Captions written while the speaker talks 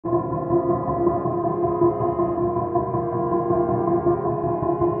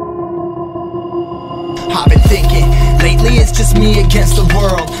lately it's just me against the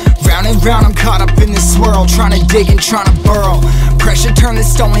world. Round and round I'm caught up in this swirl, trying to dig and trying to burrow. Pressure turned the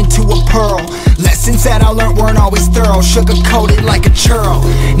stone into a pearl. Lessons that I learned weren't always thorough, sugar-coated like a churl.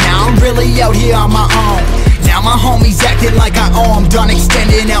 Now I'm really out here on my own. Now my homies acting like I owe 'em. Done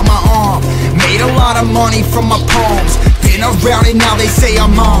extending out my arm. Made a lot of money from my poems. Been around and now they say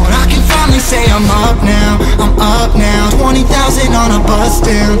I'm on. I can finally say I'm up now. I'm up now. 20,000 on a bus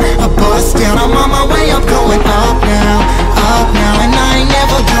down. A bus down. I'm on my way up, going up now. Up now. And I ain't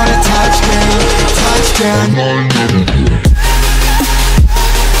never gonna touch down. Touchdown.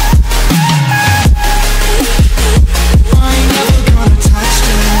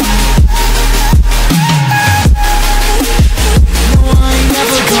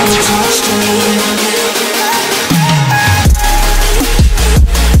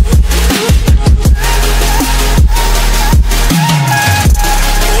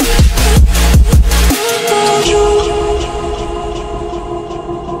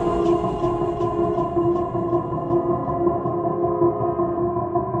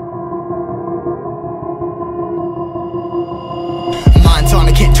 On,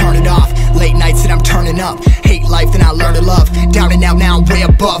 I can't turn it off. Late nights and I'm turning up. Hate life, then I learn to love. Down and out, now I'm way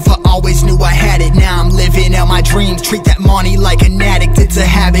above. I always knew I had it, now I'm living out my dreams. Treat that money like an addict, it's a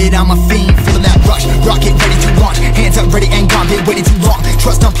habit. I'm a fiend, feeling that rush. Rocket ready to launch. Hands up, ready and gone, been waiting too long.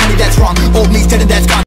 Trust on plenty, that's wrong. Old me's dead and that's gone.